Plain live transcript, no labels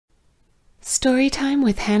Storytime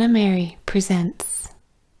with HannahMary Presents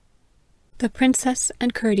The Princess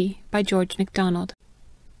and Curdie by George MacDonald.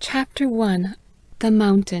 Chapter 1. The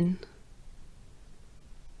Mountain.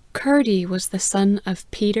 Curdie was the son of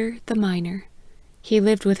Peter the miner. He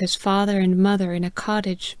lived with his father and mother in a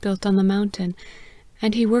cottage built on the mountain,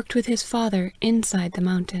 and he worked with his father inside the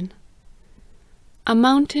mountain. A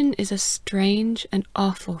mountain is a strange and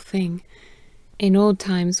awful thing. In old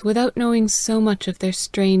times, without knowing so much of their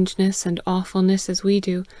strangeness and awfulness as we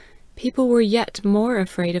do, people were yet more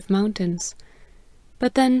afraid of mountains.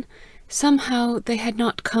 But then, somehow, they had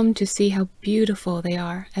not come to see how beautiful they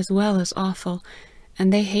are as well as awful,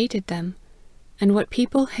 and they hated them, and what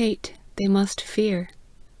people hate they must fear.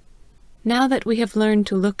 Now that we have learned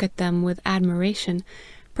to look at them with admiration,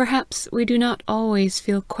 perhaps we do not always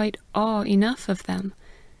feel quite awe enough of them.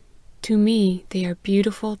 To me, they are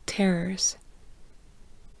beautiful terrors.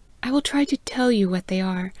 I will try to tell you what they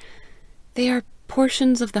are. They are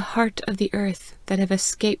portions of the heart of the earth that have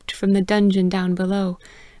escaped from the dungeon down below,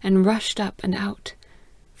 and rushed up and out.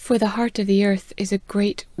 For the heart of the earth is a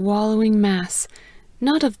great wallowing mass,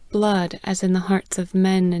 not of blood as in the hearts of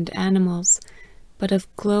men and animals, but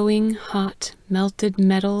of glowing, hot, melted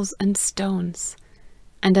metals and stones.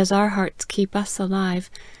 And as our hearts keep us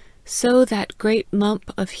alive, so that great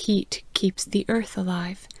lump of heat keeps the earth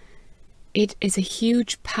alive. It is a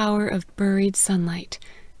huge power of buried sunlight.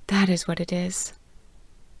 That is what it is.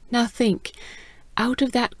 Now think, out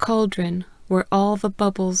of that cauldron, where all the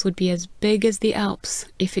bubbles would be as big as the Alps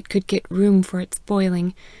if it could get room for its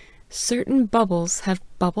boiling, certain bubbles have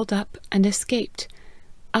bubbled up and escaped,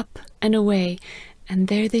 up and away, and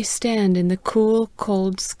there they stand in the cool,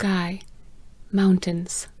 cold sky.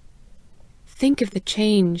 Mountains. Think of the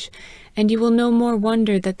change, and you will no more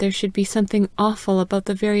wonder that there should be something awful about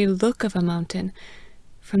the very look of a mountain.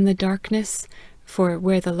 From the darkness, for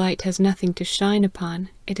where the light has nothing to shine upon,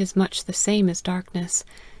 it is much the same as darkness.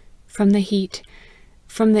 From the heat,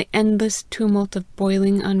 from the endless tumult of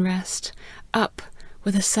boiling unrest, up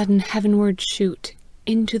with a sudden heavenward shoot,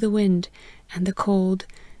 into the wind, and the cold,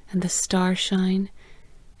 and the starshine,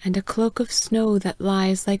 and a cloak of snow that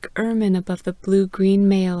lies like ermine above the blue-green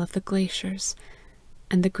mail of the glaciers,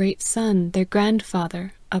 and the great sun, their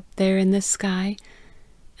grandfather, up there in the sky,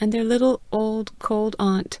 and their little old cold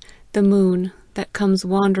aunt, the moon, that comes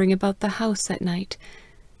wandering about the house at night,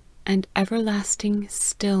 and everlasting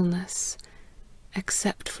stillness,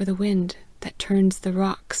 except for the wind that turns the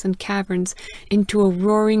rocks and caverns into a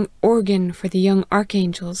roaring organ for the young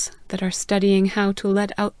archangels that are studying how to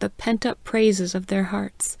let out the pent-up praises of their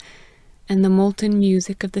hearts, and the molten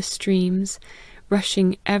music of the streams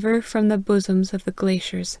rushing ever from the bosoms of the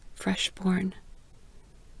glaciers fresh-born.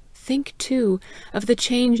 Think, too, of the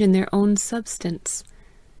change in their own substance,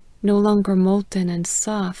 no longer molten and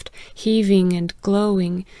soft, heaving and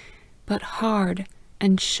glowing, but hard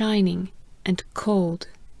and shining and cold.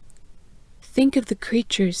 Think of the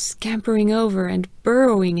creatures scampering over and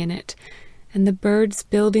burrowing in it, and the birds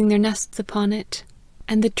building their nests upon it,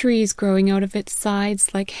 and the trees growing out of its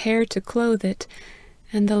sides like hair to clothe it,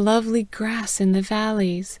 and the lovely grass in the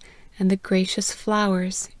valleys, and the gracious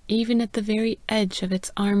flowers, even at the very edge of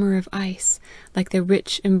its armor of ice, like the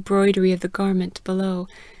rich embroidery of the garment below,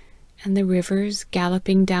 and the rivers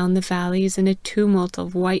galloping down the valleys in a tumult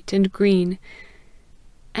of white and green.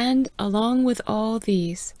 And along with all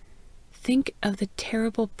these, think of the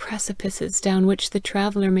terrible precipices down which the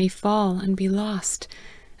traveller may fall and be lost,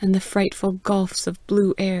 and the frightful gulfs of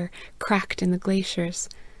blue air cracked in the glaciers,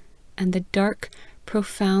 and the dark,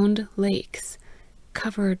 profound lakes,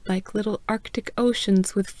 covered like little Arctic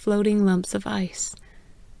oceans with floating lumps of ice.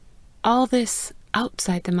 All this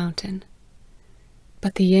outside the mountain.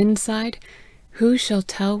 But the inside, who shall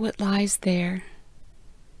tell what lies there?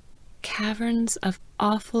 Caverns of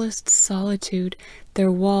awfulest solitude,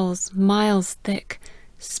 their walls miles thick,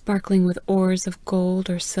 sparkling with ores of gold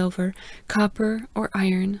or silver, copper or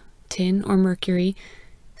iron, tin or mercury,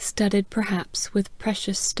 studded perhaps with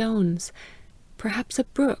precious stones, perhaps a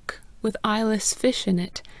brook with eyeless fish in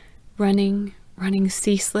it, running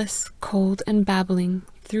ceaseless, cold and babbling,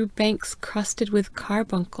 through banks crusted with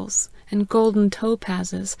carbuncles and golden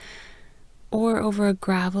topazes, or over a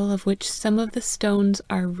gravel of which some of the stones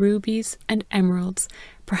are rubies and emeralds,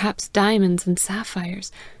 perhaps diamonds and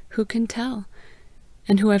sapphires. Who can tell?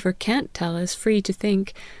 And whoever can't tell is free to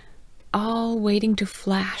think, all waiting to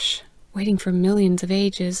flash, waiting for millions of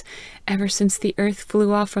ages, ever since the earth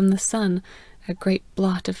flew off from the sun, a great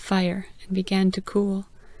blot of fire, and began to cool.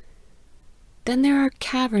 Then there are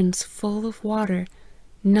caverns full of water,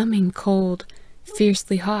 numbing cold,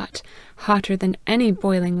 fiercely hot, hotter than any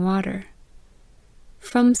boiling water.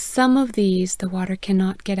 From some of these the water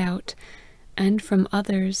cannot get out, and from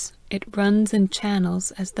others it runs in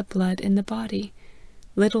channels as the blood in the body.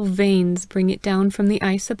 Little veins bring it down from the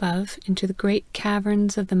ice above into the great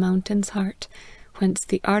caverns of the mountain's heart, whence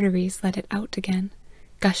the arteries let it out again,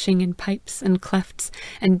 gushing in pipes and clefts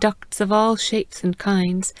and ducts of all shapes and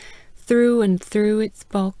kinds, through and through its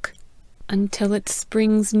bulk, until it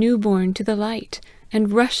springs newborn to the light,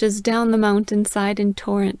 and rushes down the mountain side in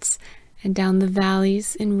torrents, and down the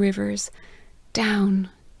valleys in rivers, down,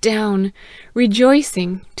 down,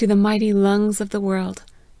 rejoicing to the mighty lungs of the world,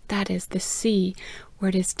 that is the sea, where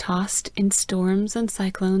it is tossed in storms and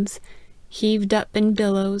cyclones, heaved up in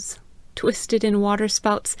billows, twisted in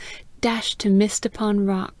waterspouts, dashed to mist upon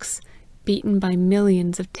rocks, beaten by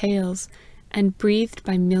millions of tails, and breathed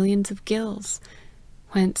by millions of gills,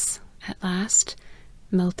 whence, at last,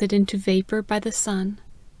 melted into vapour by the sun,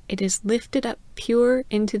 it is lifted up pure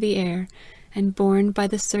into the air, and borne by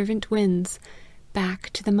the servant winds, back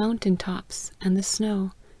to the mountain tops and the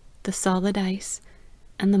snow, the solid ice,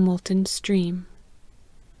 and the molten stream.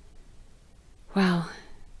 Well,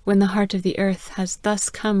 when the heart of the earth has thus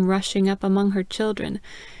come rushing up among her children,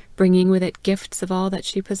 bringing with it gifts of all that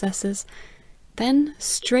she possesses, then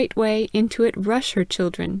straightway into it rush her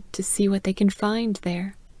children to see what they can find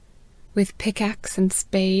there. With pickaxe and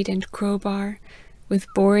spade and crowbar, with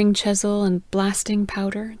boring chisel and blasting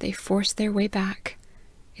powder, they force their way back.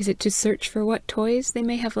 Is it to search for what toys they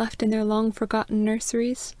may have left in their long-forgotten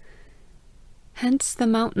nurseries? Hence the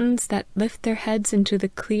mountains that lift their heads into the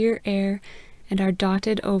clear air and are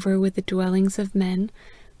dotted over with the dwellings of men,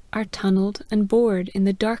 are tunnelled and bored in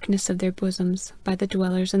the darkness of their bosoms by the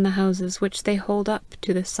dwellers in the houses which they hold up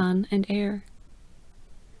to the sun and air.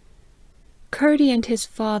 Curdie and his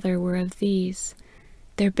father were of these.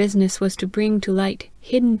 Their business was to bring to light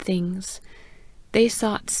hidden things. They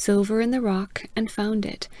sought silver in the rock and found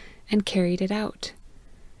it, and carried it out.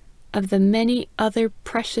 Of the many other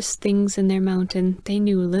precious things in their mountain they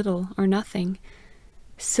knew little or nothing.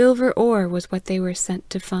 Silver ore was what they were sent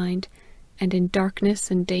to find, and in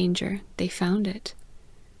darkness and danger they found it.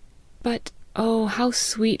 But oh, how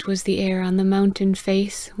sweet was the air on the mountain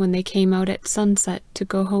face when they came out at sunset to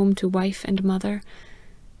go home to wife and mother.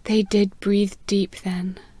 They did breathe deep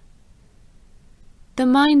then. The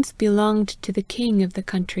mines belonged to the king of the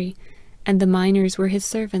country, and the miners were his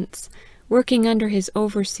servants, working under his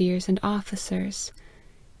overseers and officers.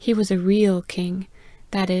 He was a real king,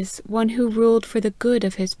 that is, one who ruled for the good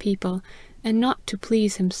of his people, and not to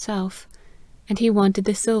please himself, and he wanted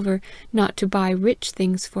the silver not to buy rich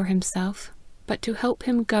things for himself, but to help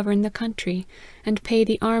him govern the country, and pay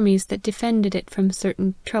the armies that defended it from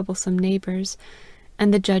certain troublesome neighbours,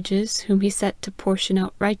 and the judges whom he set to portion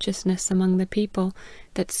out righteousness among the people,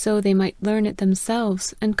 that so they might learn it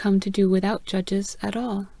themselves and come to do without judges at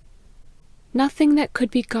all. Nothing that could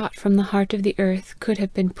be got from the heart of the earth could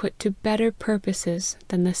have been put to better purposes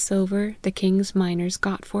than the silver the king's miners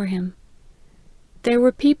got for him. There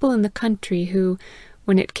were people in the country who,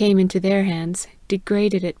 when it came into their hands,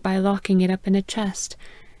 degraded it by locking it up in a chest,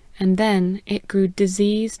 and then it grew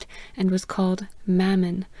diseased and was called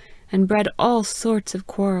mammon, and bred all sorts of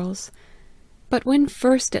quarrels. But when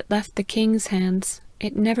first it left the king's hands,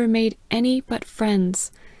 it never made any but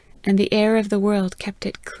friends, and the air of the world kept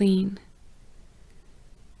it clean.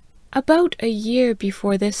 About a year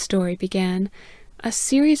before this story began, a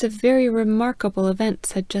series of very remarkable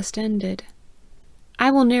events had just ended. I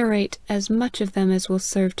will narrate as much of them as will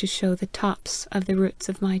serve to show the tops of the roots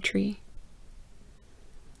of my tree.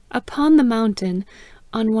 Upon the mountain,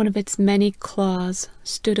 on one of its many claws,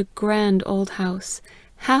 stood a grand old house,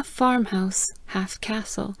 half farmhouse, half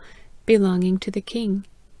castle, belonging to the king.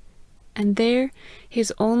 And there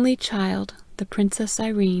his only child, the Princess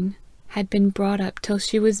Irene, had been brought up till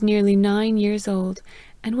she was nearly 9 years old,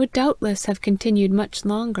 and would doubtless have continued much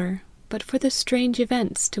longer, but for the strange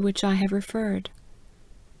events to which I have referred.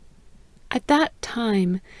 At that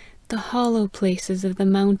time, the hollow places of the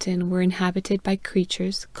mountain were inhabited by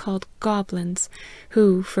creatures called goblins,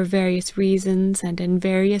 who, for various reasons and in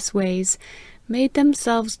various ways, made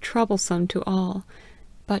themselves troublesome to all,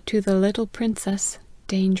 but to the little princess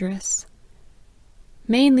dangerous.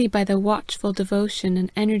 Mainly by the watchful devotion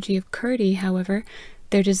and energy of Curdie, however,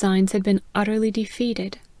 their designs had been utterly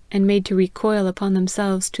defeated, and made to recoil upon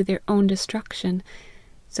themselves to their own destruction,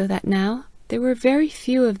 so that now there were very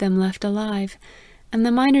few of them left alive, and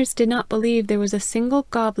the miners did not believe there was a single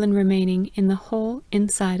goblin remaining in the whole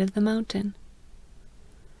inside of the mountain.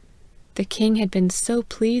 The king had been so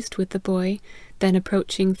pleased with the boy, then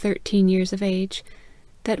approaching 13 years of age,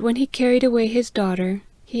 that when he carried away his daughter,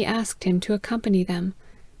 he asked him to accompany them,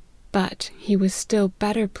 But he was still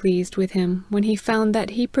better pleased with him when he found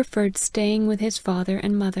that he preferred staying with his father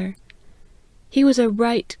and mother. He was a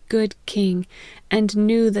right good king, and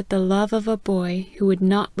knew that the love of a boy who would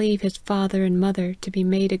not leave his father and mother to be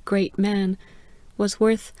made a great man was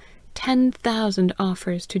worth 10,000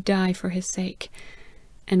 offers to die for his sake,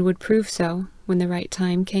 and would prove so when the right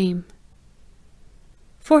time came.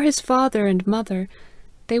 For his father and mother,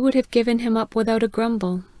 they would have given him up without a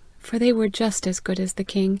grumble, for they were just as good as the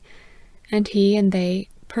king, and he and they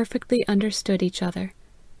perfectly understood each other.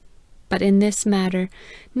 But in this matter,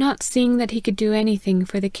 not seeing that he could do anything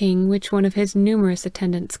for the king which one of his numerous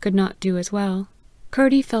attendants could not do as well,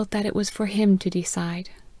 Curdie felt that it was for him to decide.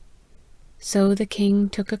 So the king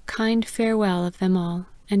took a kind farewell of them all,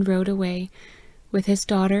 and rode away, with his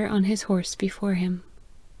daughter on his horse before him.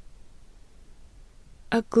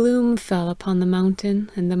 A gloom fell upon the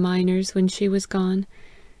mountain and the miners when she was gone,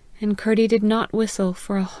 and Curdie did not whistle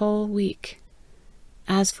for a whole week.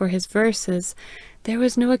 As for his verses, there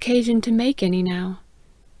was no occasion to make any now.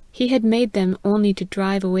 He had made them only to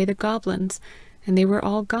drive away the goblins, and they were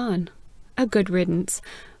all gone. A good riddance,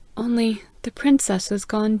 only the princess was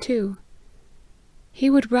gone too. He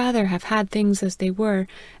would rather have had things as they were,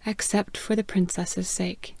 except for the princess's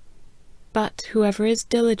sake. But whoever is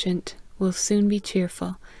diligent will soon be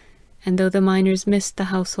cheerful, and though the miners missed the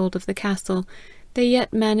household of the castle, they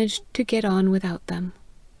yet managed to get on without them.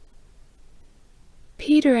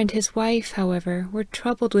 Peter and his wife, however, were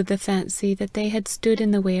troubled with the fancy that they had stood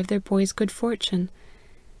in the way of their boy's good fortune.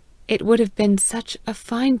 It would have been such a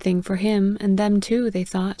fine thing for him, and them too, they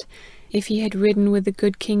thought, if he had ridden with the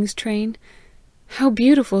good king's train. How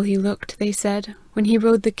beautiful he looked, they said, when he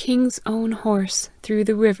rode the king's own horse through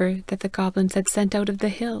the river that the goblins had sent out of the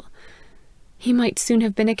hill. He might soon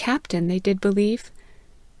have been a captain, they did believe.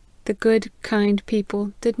 The good, kind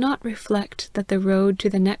people did not reflect that the road to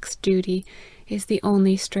the next duty is the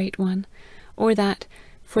only straight one, or that,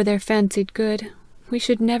 for their fancied good, we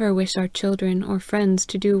should never wish our children or friends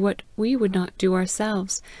to do what we would not do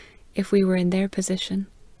ourselves, if we were in their position.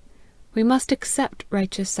 We must accept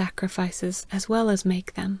righteous sacrifices as well as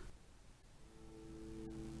make them.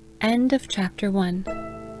 End of Chapter 1.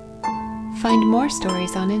 Find more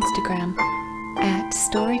stories on Instagram at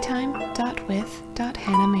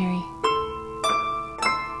storytime.with.HannahMary.